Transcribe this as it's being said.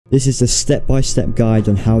This is a step-by-step guide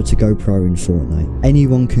on how to go pro in Fortnite.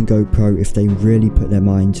 Anyone can go pro if they really put their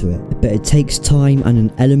mind to it, but it takes time and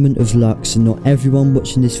an element of luck, so not everyone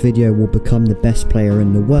watching this video will become the best player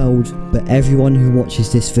in the world, but everyone who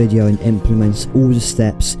watches this video and implements all the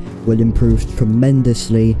steps will improve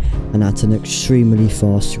tremendously and at an extremely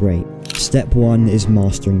fast rate. Step 1 is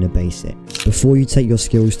mastering the basics. Before you take your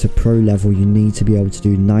skills to pro level, you need to be able to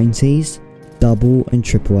do 90s, double and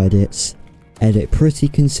triple edits, edit pretty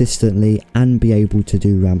consistently, and be able to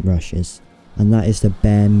do ramp rushes. And that is the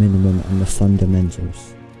bare minimum and the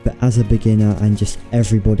fundamentals. But as a beginner, and just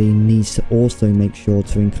everybody needs to also make sure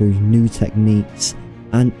to include new techniques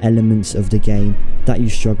and elements of the game that you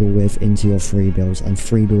struggle with into your free builds, and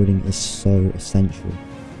free building is so essential.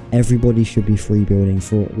 Everybody should be free building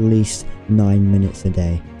for at least 9 minutes a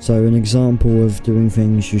day. So an example of doing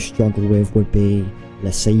things you struggle with would be,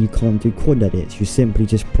 let's say you can't do quad edits, you simply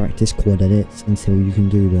just practice quad edits until you can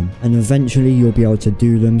do them. And eventually you'll be able to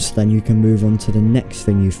do them, so then you can move on to the next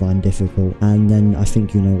thing you find difficult, and then I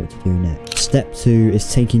think you know what to do next. Step 2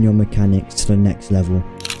 is taking your mechanics to the next level.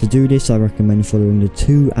 To do this, I recommend following the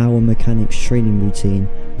 2-hour mechanics training routine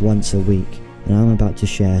once a week, and I'm about to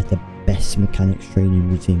share the best mechanics training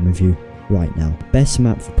routine with you right now. Best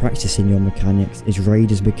map for practicing your mechanics is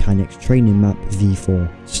Raiders Mechanics Training Map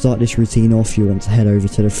V4. To start this routine off, you want to head over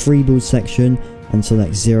to the free build section and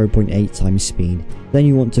select 0.8 times speed. Then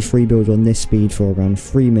you want to free build on this speed for around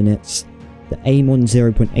 3 minutes. The aim on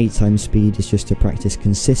 0.8 times speed is just to practice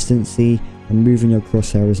consistency and moving your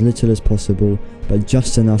crosshair as little as possible, but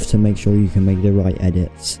just enough to make sure you can make the right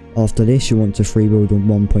edits. After this, you want to free build on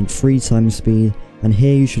 1.3 times speed, and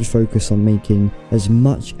here you should focus on making as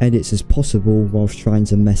much edits as possible whilst trying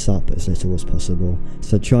to mess up as little as possible,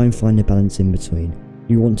 so try and find a balance in between.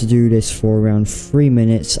 You want to do this for around 3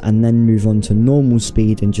 minutes and then move on to normal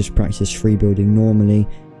speed and just practice free building normally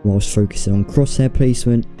whilst focusing on crosshair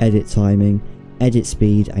placement, edit timing, edit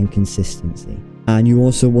speed and consistency. And you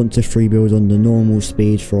also want to free build on the normal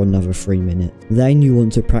speed for another 3 minutes. Then you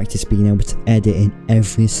want to practice being able to edit in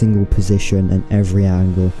every single position and every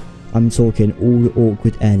angle. I'm talking all the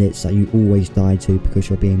awkward edits that you always die to because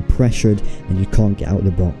you're being pressured and you can't get out of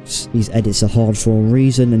the box. These edits are hard for a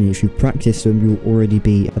reason, and if you practice them, you'll already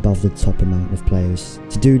be above the top amount of players.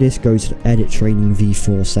 To do this, go to the Edit Training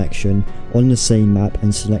V4 section on the same map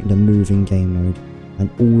and select the Moving Game Mode and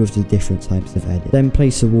all of the different types of edits. Then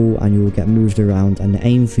place a wall and you will get moved around, and the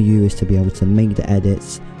aim for you is to be able to make the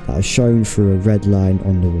edits that are shown through a red line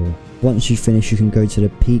on the wall. Once you finish, you can go to the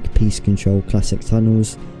Peak Piece Control Classic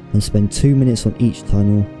Tunnels and spend 2 minutes on each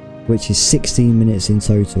tunnel, which is 16 minutes in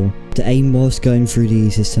total. The aim whilst going through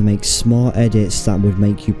these is to make smart edits that would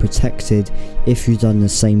make you protected if you've done the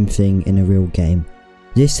same thing in a real game.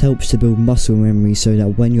 This helps to build muscle memory so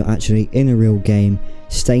that when you're actually in a real game,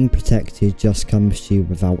 staying protected just comes to you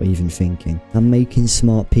without even thinking. And making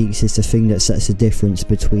smart peaks is the thing that sets the difference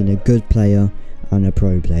between a good player and a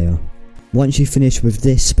pro player. Once you finish with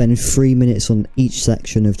this, spend 3 minutes on each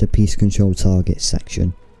section of the Piece Control Target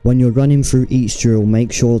section. When you're running through each drill,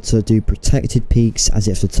 make sure to do protected peaks as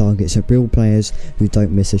if the targets are real players who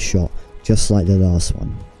don't miss a shot, just like the last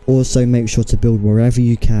one. Also make sure to build wherever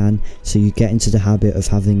you can, so you get into the habit of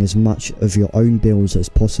having as much of your own builds as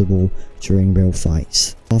possible during real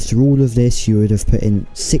fights. After all of this, you would have put in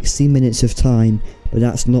 60 minutes of time, but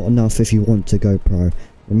that's not enough if you want to go pro.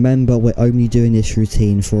 Remember, we're only doing this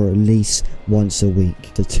routine for at least once a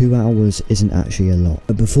week. The 2 hours isn't actually a lot.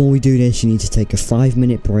 But before we do this, you need to take a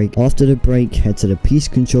 5-minute break. After the break, head to the Piece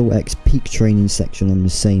Control X Peak Training section on the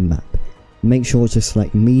same map. Make sure to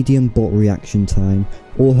select medium bot reaction time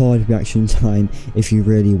or hard reaction time if you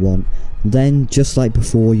really want. Then, just like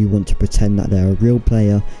before, you want to pretend that they're a real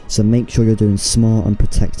player, so make sure you're doing smart and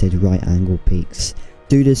protected right angle peaks.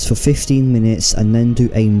 Do this for 15 minutes and then do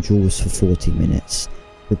aim draws for 40 minutes.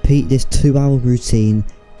 Repeat this 2-hour routine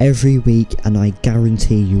every week and I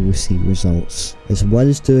guarantee you will see results. As well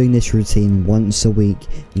as doing this routine once a week,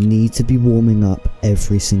 you need to be warming up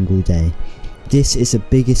every single day. This is the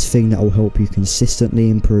biggest thing that will help you consistently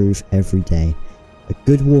improve every day. A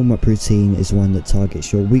good warm-up routine is one that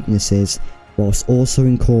targets your weaknesses whilst also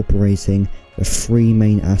incorporating the 3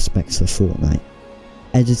 main aspects of Fortnite: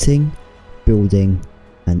 editing, building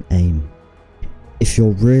and aim. If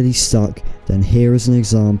you're really stuck, then here is an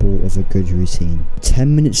example of a good routine.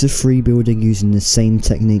 10 minutes of free building using the same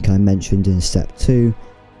technique I mentioned in step 2.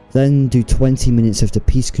 Then do 20 minutes of the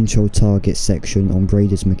Piece Control Target section on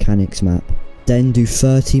Raiders Mechanics map. Then do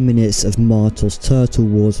 30 minutes of Martoz Turtle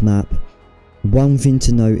Wars map. One thing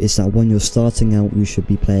to note is that when you're starting out, you should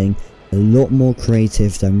be playing a lot more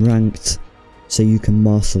creative than ranked. so you can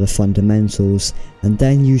master the fundamentals, and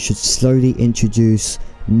then you should slowly introduce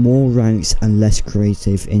more ranks and less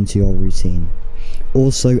creative into your routine.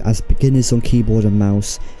 Also, as beginners on keyboard and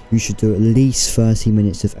mouse, you should do at least 30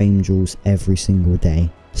 minutes of aim drills every single day.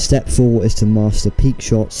 Step 4 is to master peak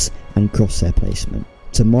shots and crosshair placement.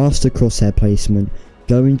 To master crosshair placement,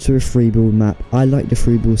 go into a freebuild map. I like the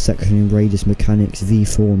freebuild section in Raiders Mechanics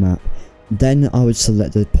V4 map. Then I would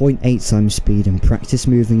select the 0.8 times speed and practice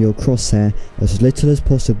moving your crosshair as little as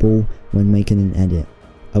possible when making an edit.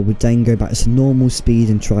 I would then go back to normal speed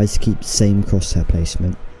and try to keep the same crosshair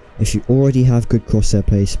placement. If you already have good crosshair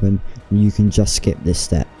placement, you can just skip this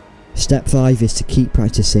step. Step 5 is to keep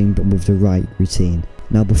practicing, but with the right routine.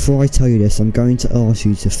 Now before I tell you this, I'm going to ask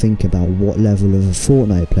you to think about what level of a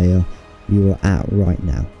Fortnite player you are at right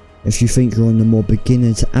now. If you think you're on the more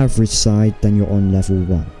beginner to average side, then you're on level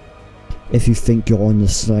 1. If you think you're on the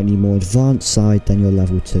slightly more advanced side, then you're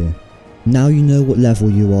level 2. Now you know what level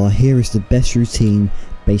you are, here is the best routine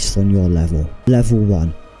based on your level. Level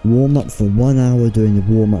 1. Warm up for 1 hour doing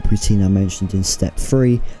the warm up routine I mentioned in step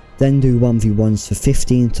 3, then do 1v1s for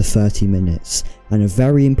 15 to 30 minutes. And a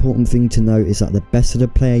very important thing to note is that the better the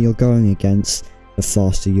player you're going against, the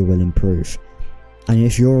faster you will improve. And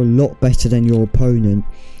if you're a lot better than your opponent,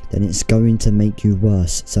 then it's going to make you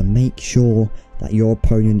worse, so make sure that your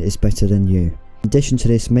opponent is better than you. In addition to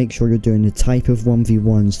this, make sure you're doing the type of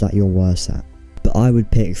 1v1s that you're worse at. But I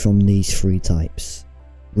would pick from these 3 types: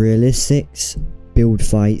 realistics, build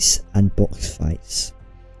fights and box fights.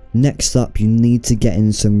 Next up, you need to get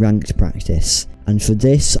in some ranked practice, and for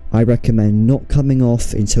this I recommend not coming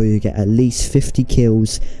off until you get at least 50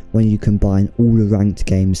 kills when you combine all the ranked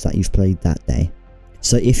games that you've played that day.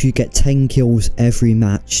 So if you get 10 kills every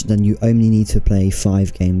match, then you only need to play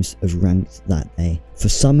 5 games of ranked that day. For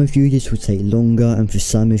some of you this will take longer, and for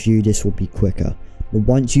some of you this will be quicker, but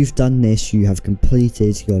once you've done this, you have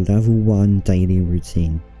completed your level 1 daily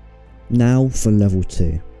routine. Now for level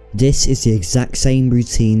 2. This is the exact same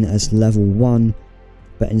routine as level 1,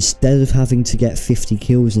 but instead of having to get 50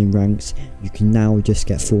 kills in ranks, you can now just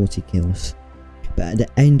get 40 kills. But at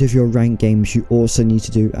the end of your rank games, you also need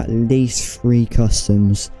to do at least 3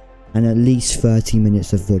 customs and at least 30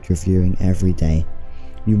 minutes of VOD reviewing every day.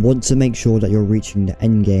 You want to make sure that you're reaching the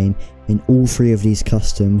end game in all 3 of these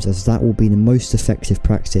customs, as that will be the most effective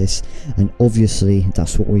practice, and obviously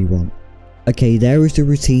that's what we want. Okay, there is the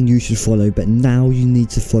routine you should follow, but now you need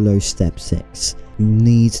to follow step 6. You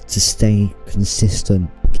need to stay consistent.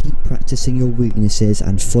 Keep practicing your weaknesses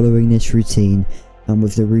and following this routine, and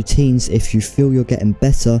with the routines, if you feel you're getting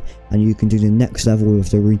better and you can do the next level of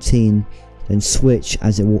the routine, then switch,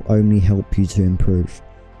 as it will only help you to improve.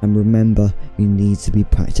 And remember, you need to be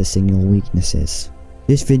practicing your weaknesses.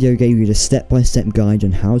 This video gave you the step-by-step guide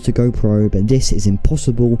on how to go pro, but this is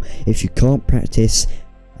impossible if you can't practice,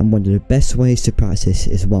 and one of the best ways to practice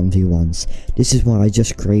is 1v1s. This is why I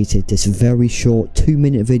just created this very short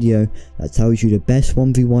 2-minute video that tells you the best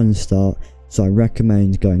 1v1 start, so I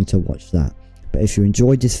recommend going to watch that. But if you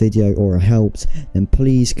enjoyed this video or it helped, then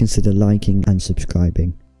please consider liking and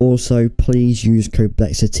subscribing. Also, please use code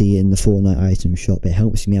Blexiti in the Fortnite item shop, it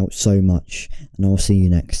helps me out so much, and I'll see you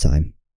next time.